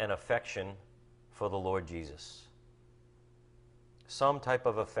have an affection for the Lord Jesus. Some type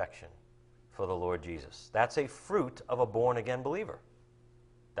of affection for the Lord Jesus. That's a fruit of a born-again believer.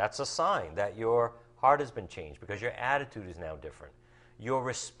 That's a sign that your heart has been changed because your attitude is now different. Your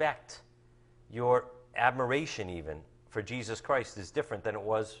respect, your admiration even for Jesus Christ is different than it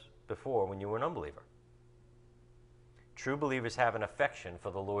was before when you were an unbeliever. True believers have an affection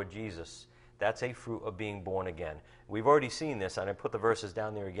for the Lord Jesus. That's a fruit of being born again. We've already seen this, and I put the verses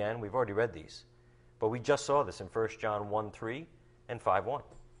down there again. We've already read these. But we just saw this in 1 John 1:3 and 5:1.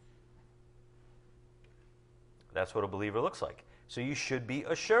 That's what a believer looks like. So you should be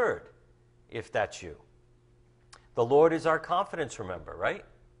assured if that's you. The Lord is our confidence, remember, right?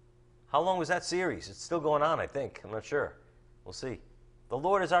 How long was that series? It's still going on, I think. I'm not sure. We'll see. The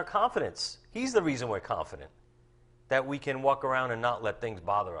Lord is our confidence. He's the reason we're confident. That we can walk around and not let things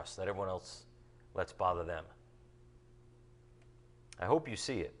bother us, that everyone else lets bother them. I hope you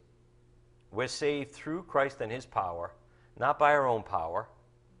see it. We're saved through Christ and His power, not by our own power.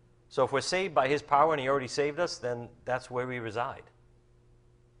 So if we're saved by His power and He already saved us, then that's where we reside.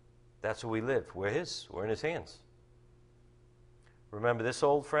 That's where we live. We're His. We're in His hands. Remember this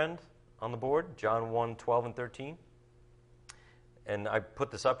old friend on the board, John 1:12 and 13? And I put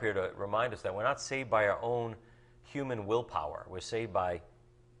this up here to remind us that we're not saved by our own human willpower. We're saved by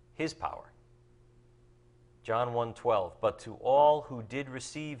His power. John 1:12, but to all who did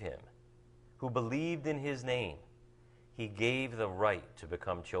receive Him, who believed in His name, He gave the right to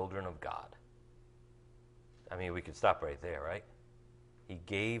become children of God. I mean, we could stop right there, right? He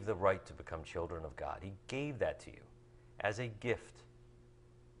gave the right to become children of God. He gave that to you as a gift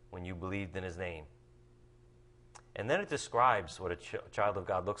when you believed in His name. And then it describes what a child of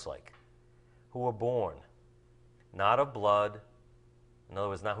God looks like, who were born not of blood, in other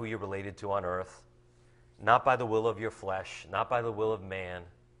words, not who you're related to on earth, not by the will of your flesh, not by the will of man,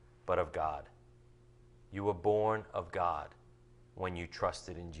 but of God. You were born of God when you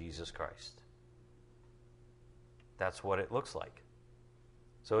trusted in Jesus Christ. That's what it looks like.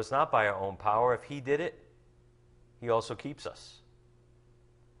 So it's not by our own power. If He did it, He also keeps us.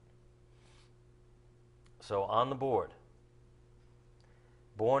 So on the board,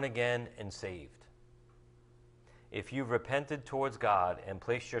 born again and saved. If you've repented towards God and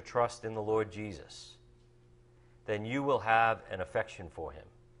placed your trust in the Lord Jesus, then you will have an affection for Him.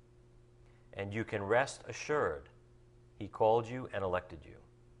 And you can rest assured he called you and elected you.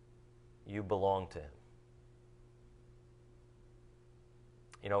 You belong to him.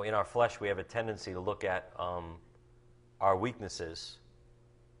 You know, in our flesh, we have a tendency to look at our weaknesses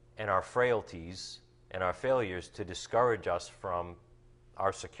and our frailties and our failures to discourage us from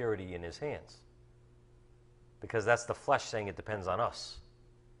our security in his hands. Because that's the flesh saying it depends on us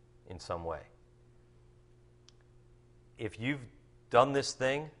in some way. If you've done this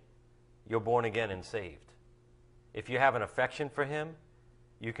thing, you're born again and saved. If you have an affection for him,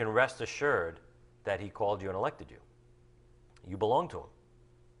 you can rest assured that he called you and elected you. You belong to him.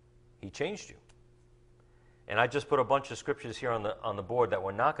 He changed you. And I just put a bunch of scriptures here on the board that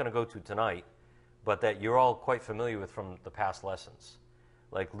we're not going to go to tonight, but that you're all quite familiar with from the past lessons.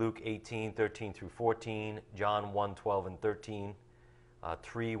 Like Luke 18, 13 through 14, John 1, 12 and 13,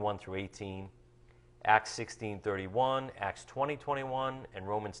 3, 1 through 18, Acts 16, 31, Acts 20, 21, and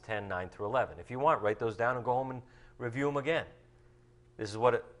Romans 10, 9 through 11. If you want, write those down and go home and review them again. This is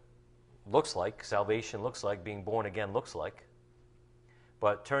what it looks like, salvation looks like, being born again looks like.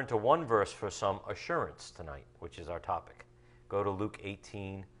 But turn to one verse for some assurance tonight, which is our topic. Go to Luke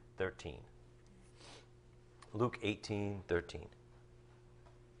 18, 13. Luke 18, 13.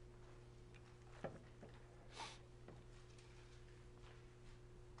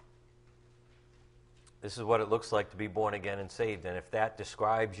 This is what it looks like to be born again and saved. And if that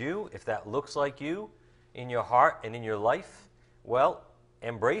describes you, if that looks like you in your heart and in your life, well,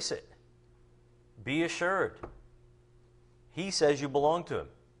 embrace it. Be assured. He says you belong to him.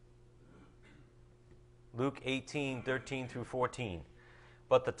 Luke 18, 13 through 14.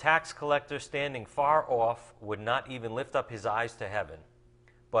 But the tax collector standing far off would not even lift up his eyes to heaven,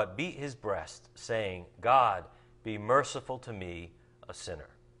 but beat his breast, saying, God, be merciful to me, a sinner.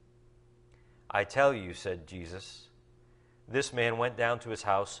 I tell you, said Jesus, this man went down to his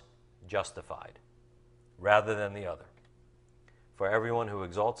house justified, rather than the other. For everyone who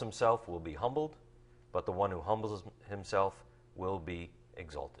exalts himself will be humbled, but the one who humbles himself will be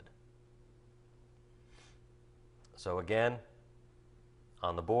exalted. So again,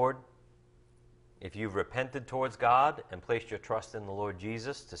 on the board, if you've repented towards God and placed your trust in the Lord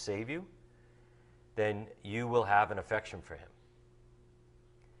Jesus to save you, then you will have an affection for him.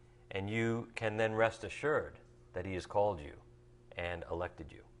 And you can then rest assured that he has called you and elected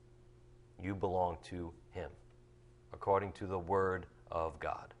you. You belong to him, according to the word of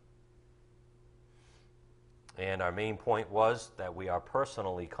God. And our main point was that we are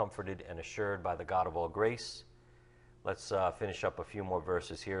personally comforted and assured by the God of all grace. Let's finish up a few more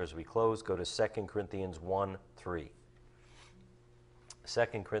verses here as we close. Go to 2 Corinthians 1, 3. 2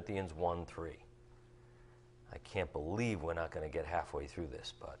 Corinthians 1, 3. I can't believe we're not going to get halfway through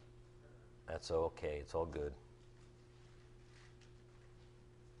this, but that's okay. It's all good.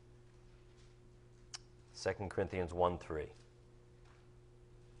 2 Corinthians 1, 3.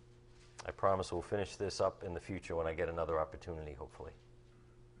 I promise we'll finish this up in the future when I get another opportunity, hopefully.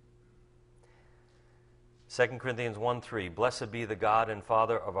 2 Corinthians 1, 3. Blessed be the God and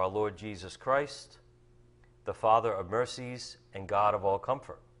Father of our Lord Jesus Christ, the Father of mercies and God of all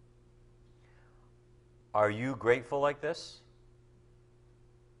comfort. Are you grateful like this?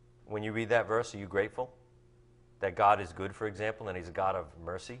 When you read that verse, are you grateful that God is good, for example, and he's a God of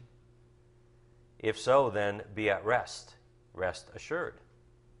mercy? If so, then be at rest assured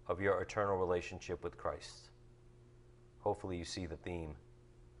of your eternal relationship with Christ. Hopefully you see the theme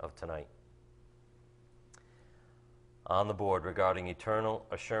of tonight. On the board regarding eternal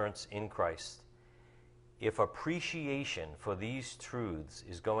assurance in Christ, if appreciation for these truths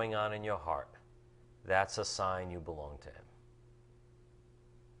is going on in your heart, that's a sign you belong to him.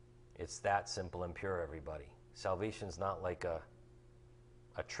 It's that simple and pure, everybody. Salvation's not like a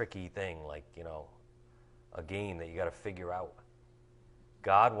tricky thing, like, a game that you got to figure out.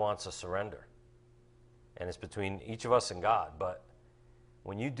 God wants a surrender. And it's between each of us and God. But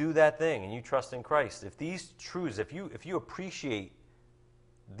when you do that thing and you trust in Christ, if these truths, if you appreciate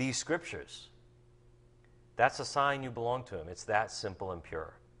these scriptures, that's a sign you belong to him. It's that simple and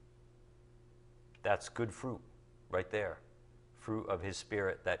pure. That's good fruit right there. Fruit of his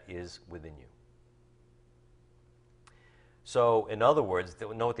Spirit that is within you. So, in other words,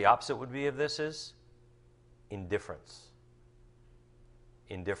 know what the opposite would be of this is? Indifference.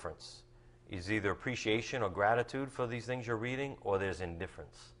 Indifference is either appreciation or gratitude for these things you're reading, or there's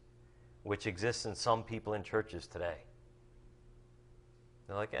indifference, which exists in some people in churches today.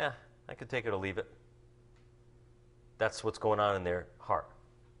 They're like, I could take it or leave it. That's what's going on in their heart.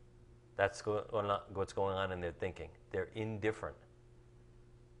 That's what's going on in their thinking. They're indifferent.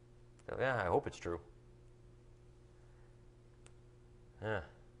 I hope it's true.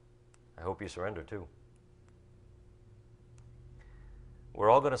 I I hope you surrender too. We're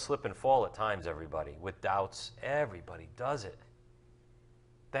all going to slip and fall at times, everybody, with doubts. Everybody does it.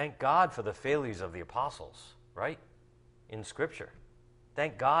 Thank God for the failures of the apostles, right? In Scripture.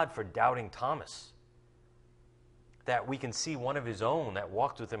 Thank God for doubting Thomas. That we can see one of his own that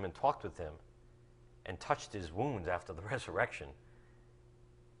walked with him and talked with him and touched his wounds after the resurrection.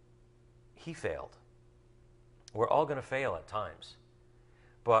 He failed. We're all going to fail at times.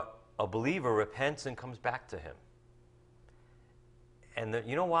 But a believer repents and comes back to him. And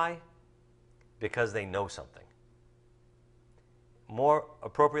you know why? Because they know something. More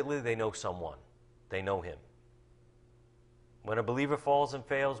appropriately, they know someone. They know him. When a believer falls and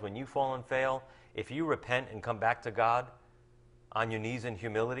fails, when you fall and fail, if you repent and come back to God on your knees in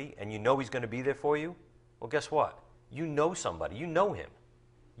humility, and you know he's going to be there for you, well, guess what? You know somebody. You know him.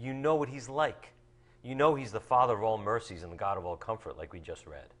 You know what he's like. You know he's the Father of all mercies and the God of all comfort, like we just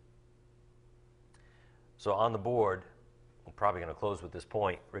read. So on the board, I'm probably going to close with this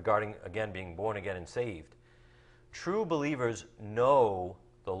point regarding, again, being born again and saved. True believers know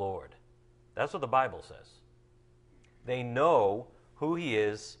the Lord. That's what the Bible says. They know who he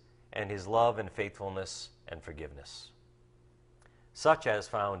is and his love and faithfulness and forgiveness, such as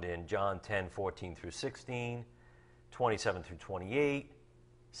found in John 10:14 through 16, 27 through 28,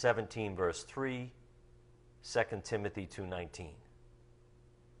 17 verse 3, 2 Timothy 2:19.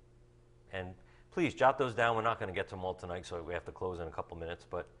 And please jot those down. We're not going to get to them all tonight, so we have to close in a couple minutes.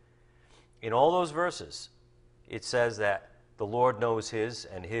 But in all those verses, it says that the Lord knows his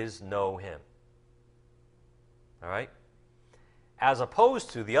and his know him. All right? As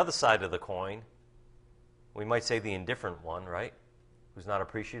opposed to the other side of the coin, we might say the indifferent one, right? Who's not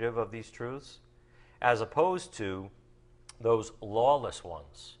appreciative of these truths. As opposed to those lawless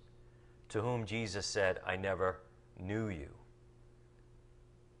ones to whom Jesus said, I never knew you.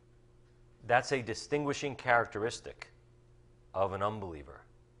 That's a distinguishing characteristic of an unbeliever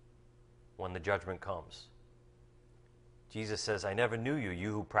when the judgment comes. Jesus says, I never knew you,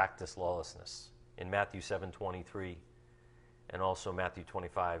 you who practice lawlessness, in Matthew 7:23 and also Matthew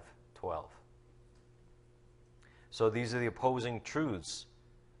 25:12. So these are the opposing truths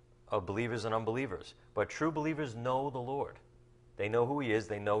of believers and unbelievers. But true believers know the Lord. They know who he is,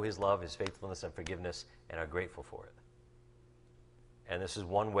 they know his love, his faithfulness, and forgiveness, and are grateful for it. And this is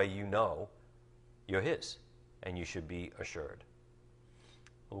one way you know you're his, and you should be assured.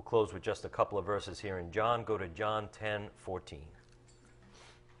 We'll close with just a couple of verses here in John. Go to John 10:14.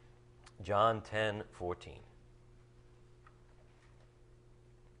 John 10:14.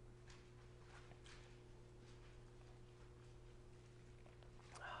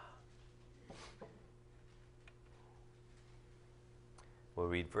 We'll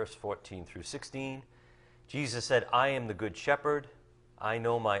read verse 14 through 16. Jesus said, I am the good shepherd. I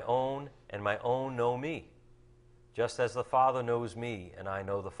know my own, and my own know me. Just as the Father knows me, and I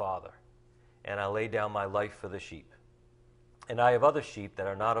know the Father. And I lay down my life for the sheep. And I have other sheep that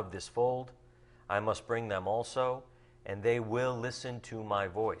are not of this fold. I must bring them also, and they will listen to my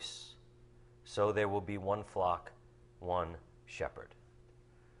voice. So there will be one flock, one shepherd.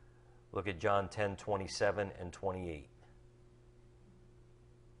 Look at John 10:27 and 28.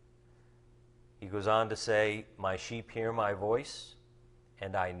 He goes on to say, my sheep hear my voice,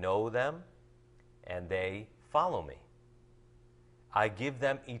 and I know them, and they follow me. I give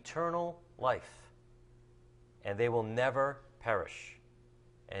them eternal life, and they will never perish,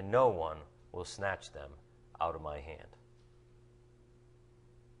 and no one will snatch them out of my hand.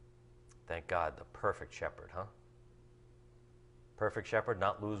 Thank God, the perfect shepherd, huh? Perfect shepherd,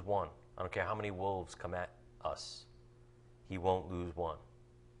 not lose one. I don't care how many wolves come at us. He won't lose one.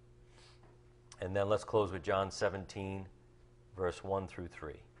 And then let's close with John 17, verse 1 through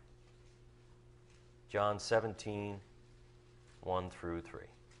 3. John 17, 1 through 3.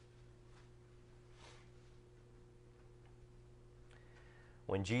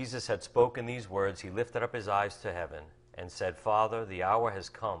 When Jesus had spoken these words, he lifted up his eyes to heaven and said, Father, the hour has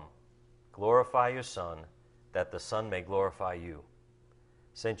come. Glorify your Son, that the Son may glorify you,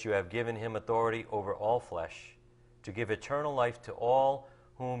 since you have given him authority over all flesh, to give eternal life to all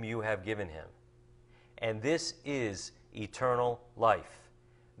whom you have given him. And this is eternal life,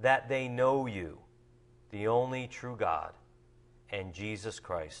 that they know you, the only true God, and Jesus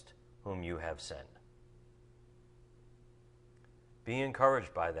Christ, whom you have sent. Be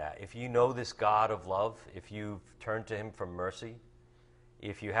encouraged by that. If you know this God of love, if you've turned to him for mercy,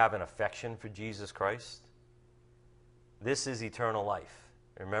 if you have an affection for Jesus Christ, this is eternal life.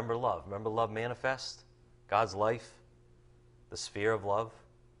 Remember love. Remember love manifest? God's life, the sphere of love.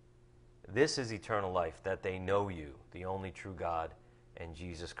 This is eternal life, that they know you, the only true God, and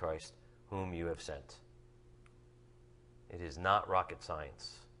Jesus Christ, whom you have sent. It is not rocket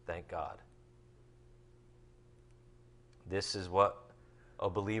science, thank God. This is what a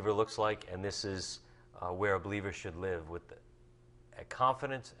believer looks like, and this is where a believer should live, with a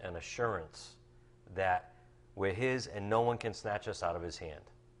confidence and assurance that we're His and no one can snatch us out of His hand,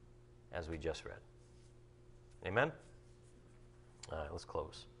 as we just read. Amen? All right, let's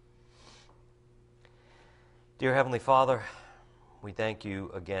close. Dear Heavenly Father, we thank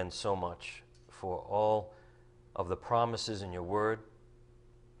you again so much for all of the promises in your word,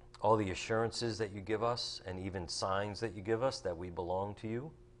 all the assurances that you give us, and even signs that you give us that we belong to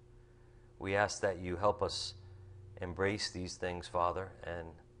you. We ask that you help us embrace these things, Father, and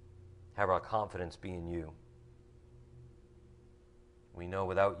have our confidence be in you. We know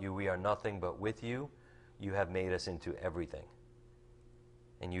without you we are nothing, but with you, you have made us into everything.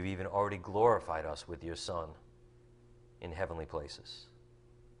 And you've even already glorified us with your Son in heavenly places.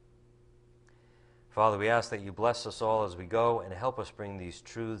 Father, we ask that you bless us all as we go and help us bring these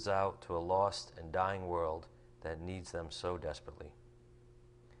truths out to a lost and dying world that needs them so desperately.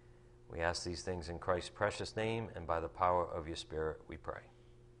 We ask these things in Christ's precious name, and by the power of your Spirit we pray.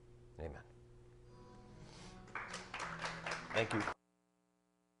 Amen. Thank you.